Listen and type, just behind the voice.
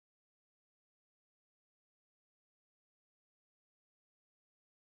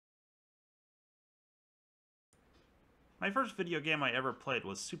My first video game I ever played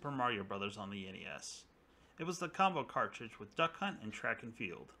was Super Mario Bros. On the NES. It was the combo cartridge with Duck Hunt and Track and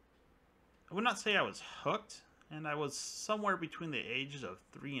Field. I would not say I was hooked, and I was somewhere between the ages of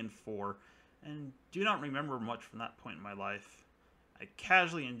 3 and 4, and do not remember much from that point in my life. I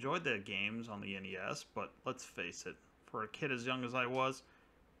casually enjoyed the games on the NES, but let's face it, for a kid as young as I was,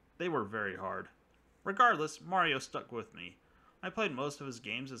 they were very hard. Regardless, Mario stuck with me. I played most of his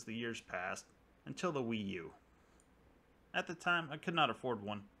games as the years passed, until the Wii U. At the time, I could not afford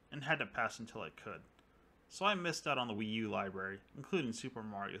one, and had to pass until I could. So I missed out on the Wii U library, including Super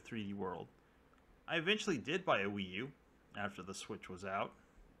Mario 3D World. I eventually did buy a Wii U, after the Switch was out.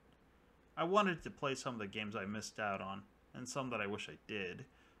 I wanted to play some of the games I missed out on, and some that I wish I did.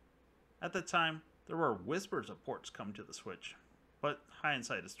 At the time, there were whispers of ports coming to the Switch, but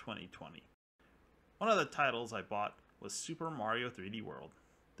hindsight is 20/20. One of the titles I bought was Super Mario 3D World.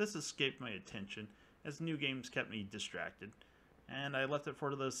 This escaped my attention as new games kept me distracted, and I left it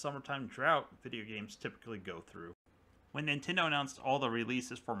for the summertime drought video games typically go through. When Nintendo announced all the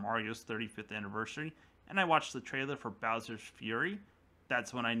releases for Mario's 35th anniversary, and I watched the trailer for Bowser's Fury,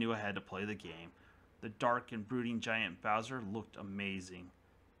 that's when I knew I had to play the game. The dark and brooding giant Bowser looked amazing.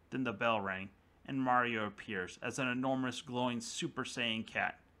 Then the bell rang, and Mario appears as an enormous glowing Super Saiyan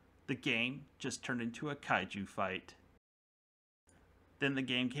cat. The game just turned into a kaiju fight. Then the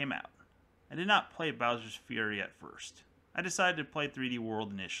game came out. I did not play Bowser's Fury at first. I decided to play 3D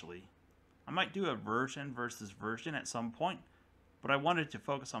World initially. I might do a version versus version at some point, but I wanted to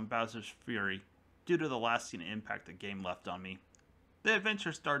focus on Bowser's Fury due to the lasting impact the game left on me. The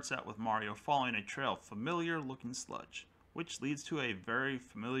adventure starts out with Mario following a trail of familiar looking sludge, which leads to a very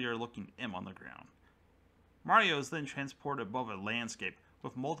familiar looking M on the ground. Mario is then transported above a landscape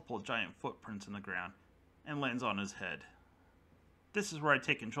with multiple giant footprints in the ground, and lands on his head. This is where I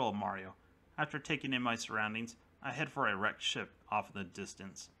take control of Mario. After taking in my surroundings, I head for a wrecked ship off in the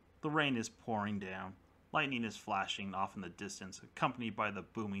distance. The rain is pouring down. Lightning is flashing off in the distance, accompanied by the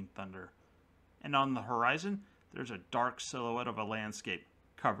booming thunder. And on the horizon, there's a dark silhouette of a landscape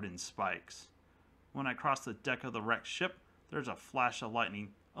covered in spikes. When I cross the deck of the wrecked ship, there's a flash of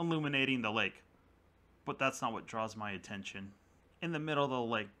lightning illuminating the lake. But that's not what draws my attention. In the middle of the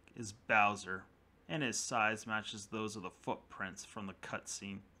lake is Bowser, and his size matches those of the footprints from the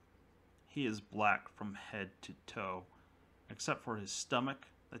cutscene. He is black from head to toe, except for his stomach,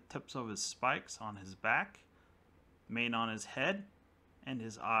 the tips of his spikes on his back, mane on his head, and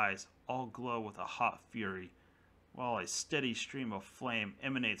his eyes all glow with a hot fury, while a steady stream of flame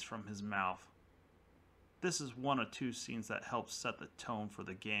emanates from his mouth. This is one of two scenes that helps set the tone for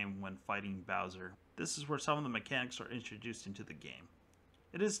the game when fighting Bowser. This is where some of the mechanics are introduced into the game.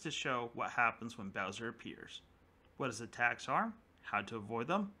 It is to show what happens when Bowser appears, what his attacks are, how to avoid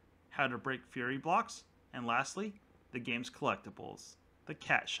them, how to break fury blocks, and lastly, the game's collectibles, the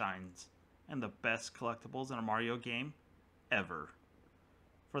cat shines, and the best collectibles in a Mario game ever.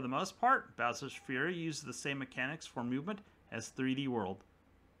 For the most part, Bowser's Fury uses the same mechanics for movement as 3D World,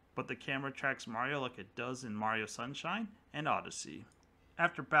 but the camera tracks Mario like it does in Mario Sunshine and Odyssey.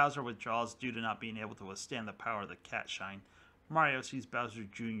 After Bowser withdraws due to not being able to withstand the power of the cat shine, Mario sees Bowser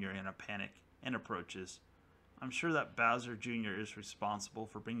Jr. in a panic and approaches. I'm sure that Bowser Jr. is responsible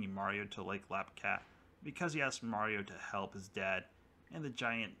for bringing Mario to Lake Lapcat because he asked Mario to help his dad and the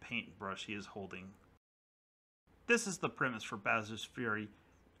giant paintbrush he is holding. This is the premise for Bowser's Fury.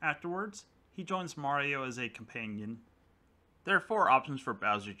 Afterwards, he joins Mario as a companion. There are 4 options for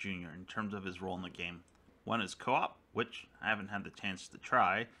Bowser Jr. in terms of his role in the game. One is co-op, which I haven't had the chance to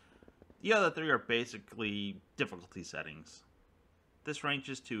try. The other 3 are basically difficulty settings. This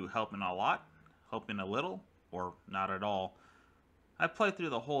ranges to helping a lot, helping a little, or not at all. I played through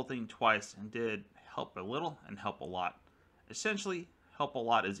the whole thing twice and did help a little and help a lot. Essentially, help a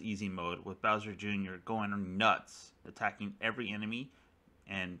lot is easy mode with Bowser Jr. going nuts, attacking every enemy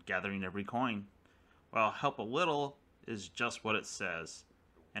and gathering every coin, while help a little is just what it says,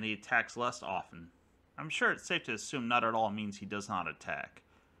 and he attacks less often. I'm sure it's safe to assume not at all means he does not attack.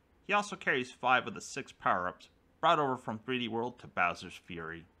 He also carries 5 of the 6 power-ups brought over from 3D World to Bowser's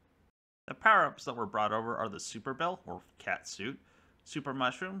Fury. The power-ups that were brought over are the Super Bell, or Cat Suit, Super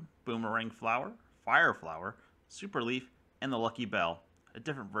Mushroom, Boomerang Flower, Fire Flower, Super Leaf, and the Lucky Bell, a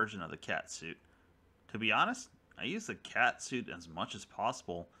different version of the Cat Suit. To be honest, I used the Cat Suit as much as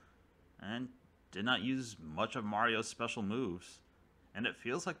possible, and did not use much of Mario's special moves, and it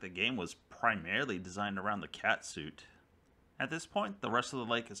feels like the game was primarily designed around the Cat Suit. At this point, the rest of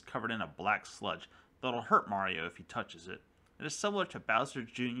the lake is covered in a black sludge that'll hurt Mario if he touches it. It is similar to Bowser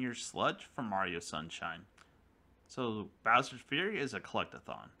Jr.'s sludge from Mario Sunshine. So Bowser's Fury is a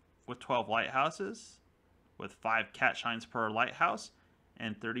collectathon, with 12 lighthouses, with 5 cat shines per lighthouse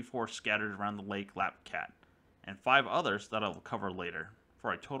and 34 scattered around the lake lap cat, and 5 others that I'll cover later,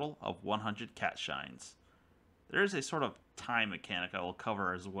 for a total of 100 cat shines. There is a sort of time mechanic I will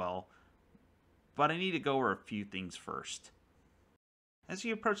cover as well, but I need to go over a few things first. As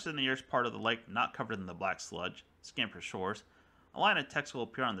you approach the nearest part of the lake not covered in the black sludge, Scamper Shores, a line of text will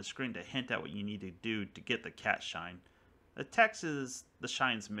appear on the screen to hint at what you need to do to get the cat shine. The text is the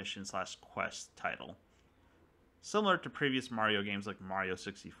shine's mission/quest title. Similar to previous Mario games like Mario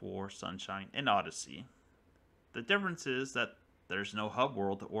 64, Sunshine, and Odyssey. The difference is that there's no hub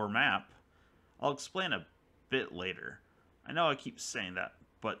world or map. I'll explain a bit later. I know I keep saying that,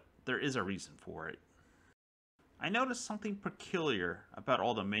 but there is a reason for it. I noticed something peculiar about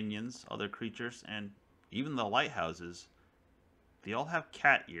all the minions, other creatures, and even the lighthouses. They all have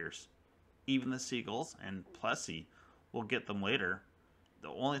cat ears. Even the seagulls and Plessy will get them later. The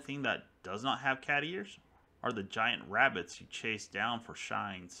only thing that does not have cat ears are the giant rabbits you chase down for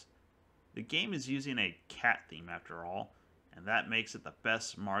shines. The game is using a cat theme after all, and that makes it the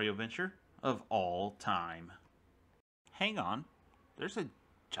best Mario Venture of all time. Hang on, there's a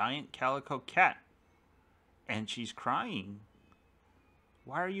giant calico cat, and she's crying.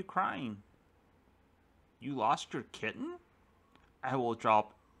 Why are you crying? You lost your kitten? I will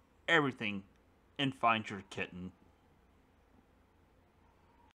drop everything and find your kitten.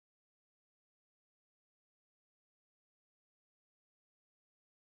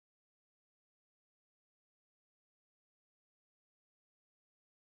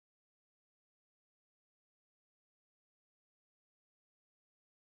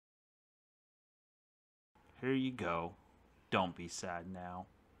 Here you go. Don't be sad now.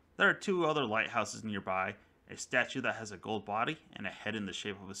 There are 2 other lighthouses nearby, a statue that has a gold body and a head in the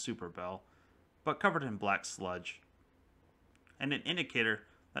shape of a super bell, but covered in black sludge, and an indicator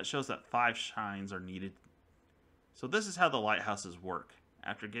that shows that 5 shines are needed. So this is how the lighthouses work.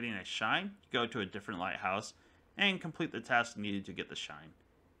 After getting a shine, you go to a different lighthouse and complete the task needed to get the shine.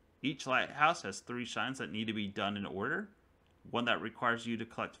 Each lighthouse has 3 shines that need to be done in order, one that requires you to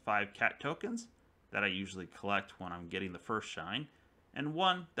collect 5 cat tokens, that I usually collect when I'm getting the first shine, and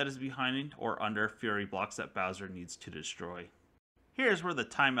one that is behind or under Fury blocks that Bowser needs to destroy. Here's where the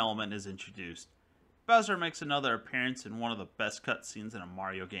time element is introduced. Bowser makes another appearance in one of the best cutscenes in a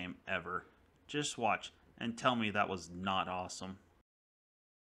Mario game ever. Just watch and tell me that was not awesome.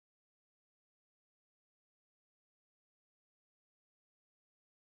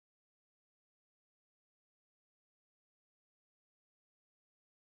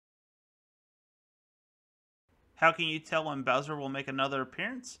 How can you tell when Bowser will make another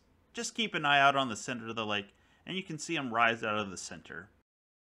appearance? Just keep an eye out on the center of the lake, and you can see him rise out of the center.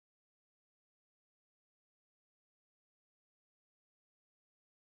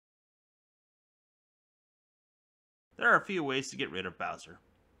 There are a few ways to get rid of Bowser.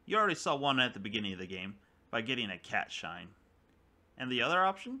 You already saw one at the beginning of the game, by getting a cat shine. And the other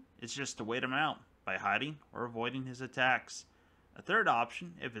option is just to wait him out, by hiding or avoiding his attacks. A third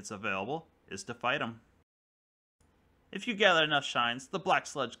option, if it's available, is to fight him. If you gather enough shines, the black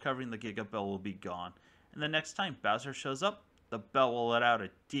sludge covering the Giga Bell will be gone, and the next time Bowser shows up, the bell will let out a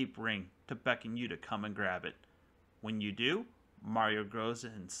deep ring to beckon you to come and grab it. When you do, Mario grows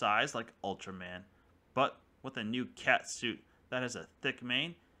in size like Ultraman, but with a new cat suit that has a thick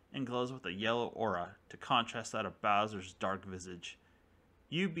mane and glows with a yellow aura to contrast that of Bowser's dark visage.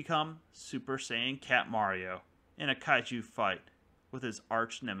 You become Super Saiyan Cat Mario in a kaiju fight with his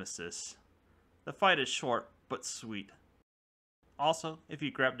arch nemesis. The fight is short but sweet. Also, if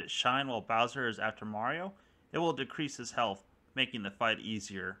you grabbed its shine while Bowser is after Mario, it will decrease his health, making the fight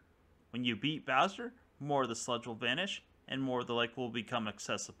easier. When you beat Bowser, more of the sludge will vanish, and more of the lake will become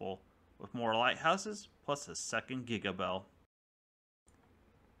accessible, with more lighthouses, plus a second Giga Bell.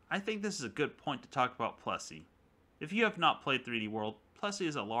 I think this is a good point to talk about Plessy. If you have not played 3D World, Plessy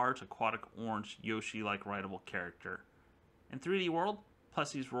is a large, aquatic, orange, Yoshi-like rideable character. In 3D World,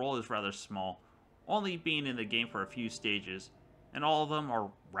 Plessy's role is rather small, only being in the game for a few stages, and all of them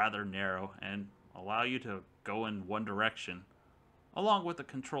are rather narrow and allow you to go in one direction, along with the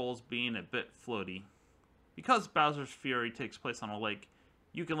controls being a bit floaty. Because Bowser's Fury takes place on a lake,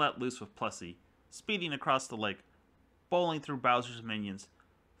 you can let loose with Plessy, speeding across the lake, bowling through Bowser's minions,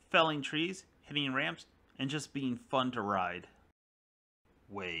 felling trees, hitting ramps, and just being fun to ride.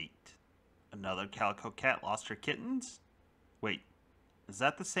 Wait, another Calico Cat lost her kittens? Wait, is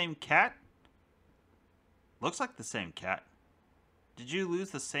that the same cat? Looks like the same cat. Did you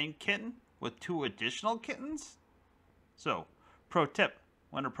lose the same kitten with 2 additional kittens? So, pro tip,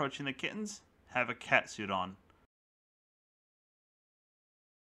 when approaching the kittens, have a cat suit on.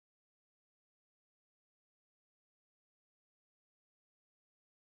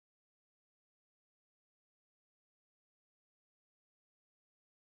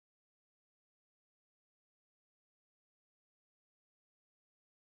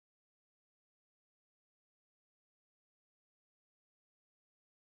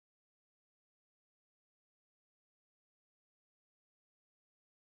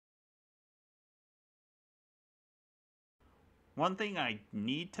 One thing I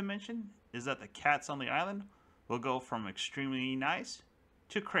need to mention is that the cats on the island will go from extremely nice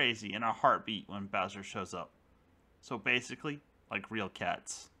to crazy in a heartbeat when Bowser shows up. So basically, like real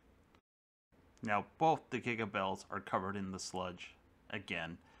cats. Now both the Gigabells are covered in the sludge,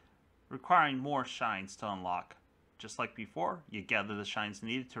 again, requiring more shines to unlock. Just like before, you gather the shines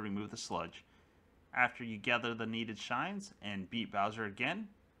needed to remove the sludge. After you gather the needed shines and beat Bowser again,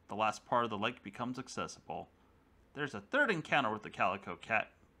 the last part of the lake becomes accessible. There's a third encounter with the Calico Cat,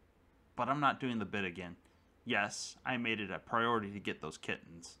 but I'm not doing the bit again. Yes, I made it a priority to get those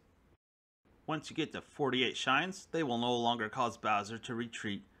kittens. Once you get to 48 shines, they will no longer cause Bowser to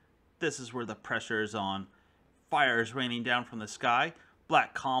retreat. This is where the pressure is on. Fire is raining down from the sky,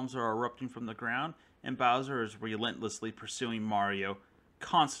 black columns are erupting from the ground, and Bowser is relentlessly pursuing Mario,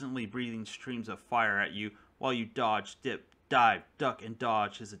 constantly breathing streams of fire at you while you dodge, dip, dive, duck, and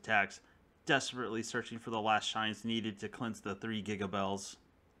dodge his attacks, desperately searching for the last shines needed to cleanse the 3 Gigabells.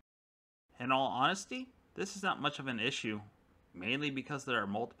 In all honesty, this is not much of an issue, mainly because there are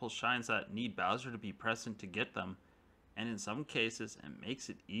multiple shines that need Bowser to be present to get them, and in some cases it makes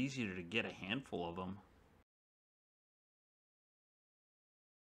it easier to get a handful of them.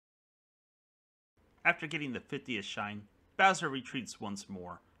 After getting the 50th shine, Bowser retreats once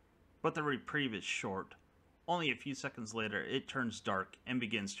more, but the reprieve is short. Only a few seconds later, it turns dark and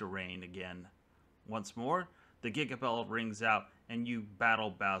begins to rain again. Once more, the Gigabell rings out and you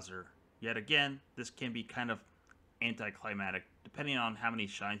battle Bowser. Yet again, this can be kind of anticlimactic, depending on how many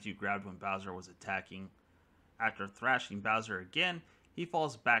shines you grabbed when Bowser was attacking. After thrashing Bowser again, he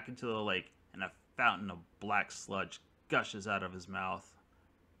falls back into the lake and a fountain of black sludge gushes out of his mouth.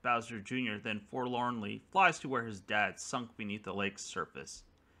 Bowser Jr. then forlornly flies to where his dad sunk beneath the lake's surface.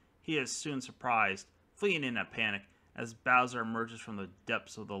 He is soon surprised, fleeing in a panic, as Bowser emerges from the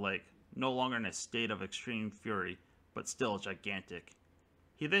depths of the lake, no longer in a state of extreme fury, but still gigantic.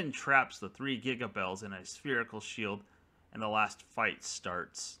 He then traps the 3 Gigabells in a spherical shield, and the last fight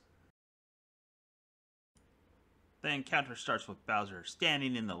starts. The encounter starts with Bowser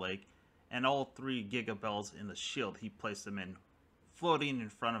standing in the lake, and all 3 Gigabells in the shield he placed them in, floating in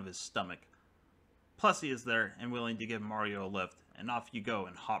front of his stomach. Plessie is there and willing to give Mario a lift, and off you go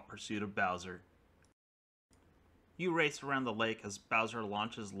in hot pursuit of Bowser. You race around the lake as Bowser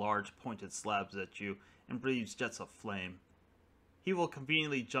launches large pointed slabs at you and breathes jets of flame. He will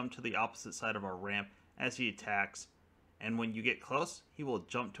conveniently jump to the opposite side of a ramp as he attacks, and when you get close, he will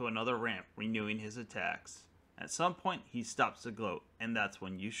jump to another ramp, renewing his attacks. At some point, he stops to gloat, and that's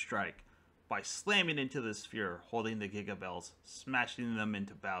when you strike, by slamming into the sphere holding the Gigabells, smashing them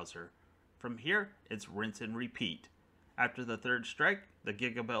into Bowser. From here, it's rinse and repeat. After the third strike, the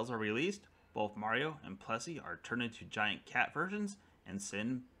Gigabells are released, both Mario and Plessie are turned into giant cat versions, and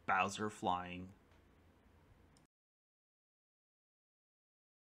send Bowser flying.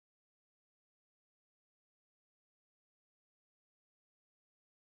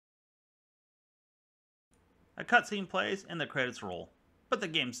 A cutscene plays and the credits roll, but the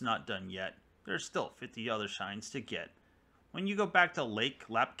game's not done yet. There's still 50 other shines to get. When you go back to Lake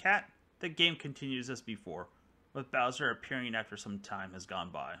Lapcat, the game continues as before, with Bowser appearing after some time has gone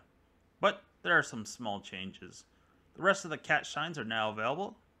by. But there are some small changes. The rest of the cat shines are now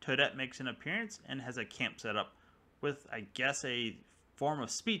available. Toadette makes an appearance and has a camp set up, with, I guess, a form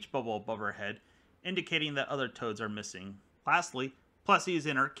of speech bubble above her head, indicating that other toads are missing. Lastly, Plessie is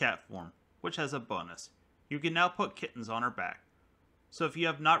in her cat form, which has a bonus. You can now put kittens on her back. So if you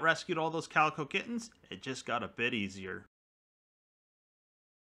have not rescued all those Calico kittens, it just got a bit easier.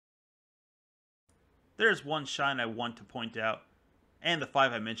 There's one shine I want to point out, and the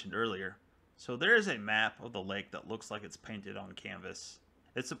 5 I mentioned earlier. So there is a map of the lake that looks like it's painted on canvas.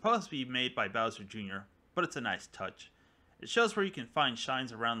 It's supposed to be made by Bowser Jr., but it's a nice touch. It shows where you can find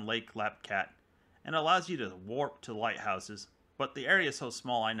shines around Lake Lapcat, and allows you to warp to lighthouses, but the area is so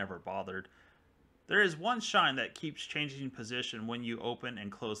small I never bothered. There is one shine that keeps changing position when you open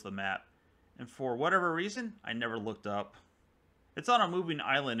and close the map, and for whatever reason, I never looked up. It's on a moving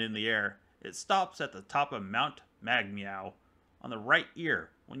island in the air. It stops at the top of Mount Magmeow, on the right ear,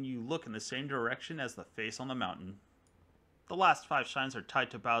 when you look in the same direction as the face on the mountain. The last 5 shines are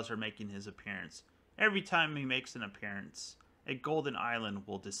tied to Bowser making his appearance. Every time he makes an appearance, a golden island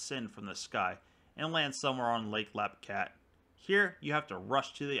will descend from the sky and land somewhere on Lake Lapcat. Here, you have to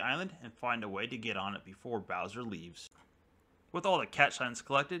rush to the island and find a way to get on it before Bowser leaves. With all the cat shines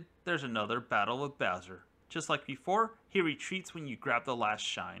collected, there's another battle with Bowser. Just like before, he retreats when you grab the last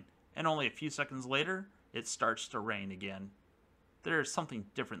shine, and only a few seconds later, it starts to rain again. There is something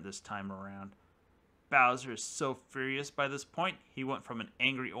different this time around. Bowser is so furious by this point, he went from an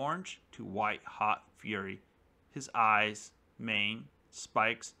angry orange to white hot fury. His eyes, mane,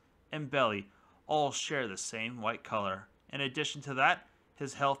 spikes, and belly all share the same white color. In addition to that,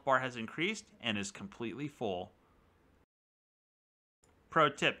 his health bar has increased and is completely full. Pro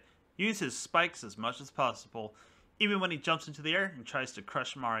tip, use his spikes as much as possible, even when he jumps into the air and tries to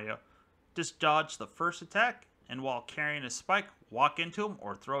crush Mario. Just dodge the first attack, and while carrying his spike, walk into him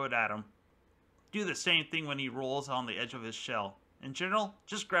or throw it at him. Do the same thing when he rolls on the edge of his shell. In general,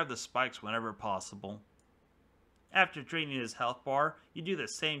 just grab the spikes whenever possible. After draining his health bar, you do the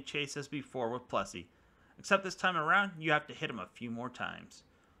same chase as before with Plessie, except this time around you have to hit him a few more times.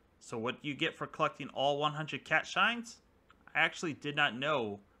 So what do you get for collecting all 100 cat shines? I actually did not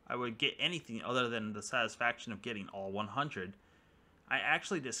know I would get anything other than the satisfaction of getting all 100. I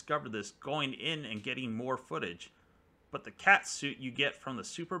actually discovered this going in and getting more footage, but the cat suit you get from the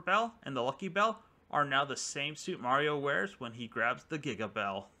Super Bell and the Lucky Bell are now the same suit Mario wears when he grabs the Giga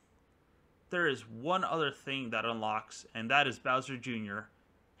Bell. There is one other thing that unlocks, and that is Bowser Jr.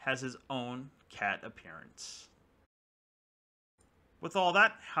 has his own cat appearance. With all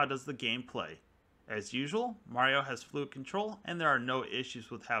that, how does the game play? As usual, Mario has fluid control and there are no issues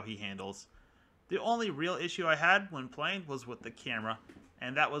with how he handles. The only real issue I had when playing was with the camera,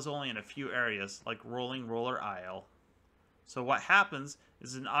 and that was only in a few areas, like Rolling Roller Isle. So what happens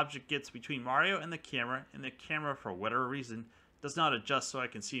is an object gets between Mario and the camera for whatever reason does not adjust so I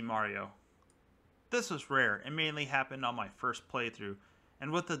can see Mario. This was rare and mainly happened on my first playthrough,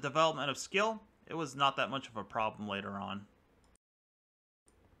 and with the development of skill, it was not that much of a problem later on.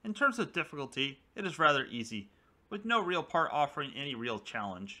 In terms of difficulty, it is rather easy, with no real part offering any real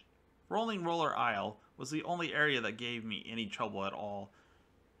challenge. Rolling Roller Isle was the only area that gave me any trouble at all,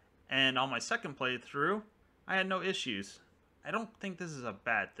 and on my second playthrough, I had no issues. I don't think this is a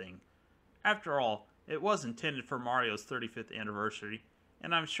bad thing. After all, it was intended for Mario's 35th anniversary,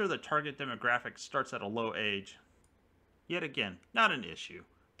 and I'm sure the target demographic starts at a low age. Yet again, not an issue.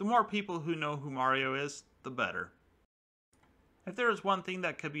 The more people who know who Mario is, the better. If there is one thing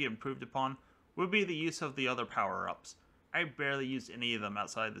that could be improved upon, would be the use of the other power-ups. I barely used any of them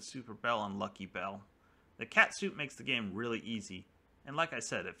outside the Super Bell and Lucky Bell. The cat suit makes the game really easy, and like I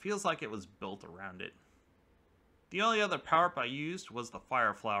said, it feels like it was built around it. The only other power-up I used was the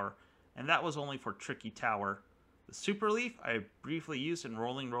Fire Flower, and that was only for Tricky Tower. The Super Leaf I briefly used in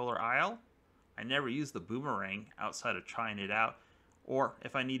Rolling Roller Isle. I never used the Boomerang outside of trying it out, or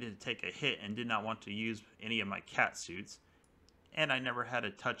if I needed to take a hit and did not want to use any of my cat suits. And I never had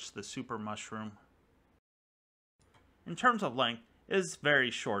to touch the Super Mushroom. In terms of length, it is very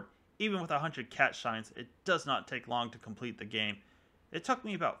short. Even with 100 cat shines, it does not take long to complete the game. It took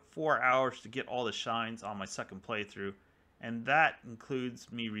me about 4 hours to get all the shines on my second playthrough, and that includes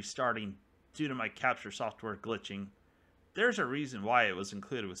me restarting due to my capture software glitching. There's a reason why it was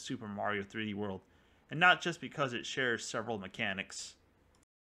included with Super Mario 3D World, and not just because it shares several mechanics.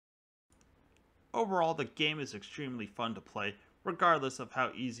 Overall, the game is extremely fun to play, regardless of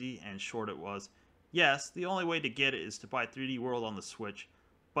how easy and short it was. Yes, the only way to get it is to buy 3D World on the Switch,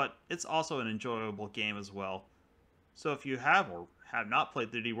 but it's also an enjoyable game as well. So if you have or have not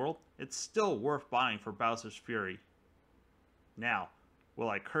played 3D World, it's still worth buying for Bowser's Fury. Now, will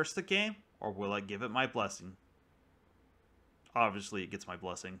I curse the game, or will I give it my blessing? Obviously, it gets my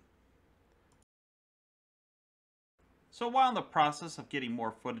blessing. So while in the process of getting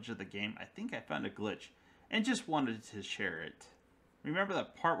more footage of the game, I think I found a glitch, and just wanted to share it. Remember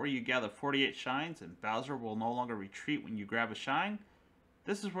that part where you gather 48 shines and Bowser will no longer retreat when you grab a shine?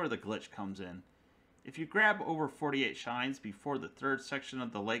 This is where the glitch comes in. If you grab over 48 shines before the third section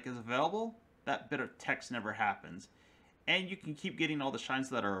of the lake is available, that bit of text never happens, and you can keep getting all the shines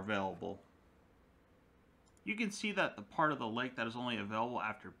that are available. You can see that the part of the lake that is only available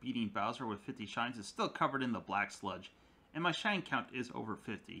after beating Bowser with 50 shines is still covered in the black sludge, and my shine count is over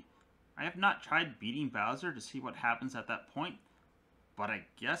 50. I have not tried beating Bowser to see what happens at that point, but I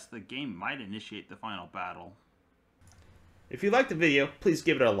guess the game might initiate the final battle. If you liked the video, please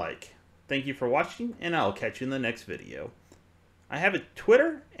give it a like. Thank you for watching, and I'll catch you in the next video. I have a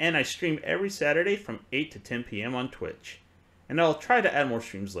Twitter, and I stream every Saturday from 8 to 10 p.m. on Twitch, and I'll try to add more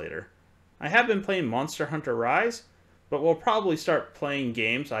streams later. I have been playing Monster Hunter Rise, but we'll probably start playing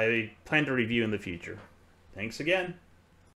games I plan to review in the future. Thanks again.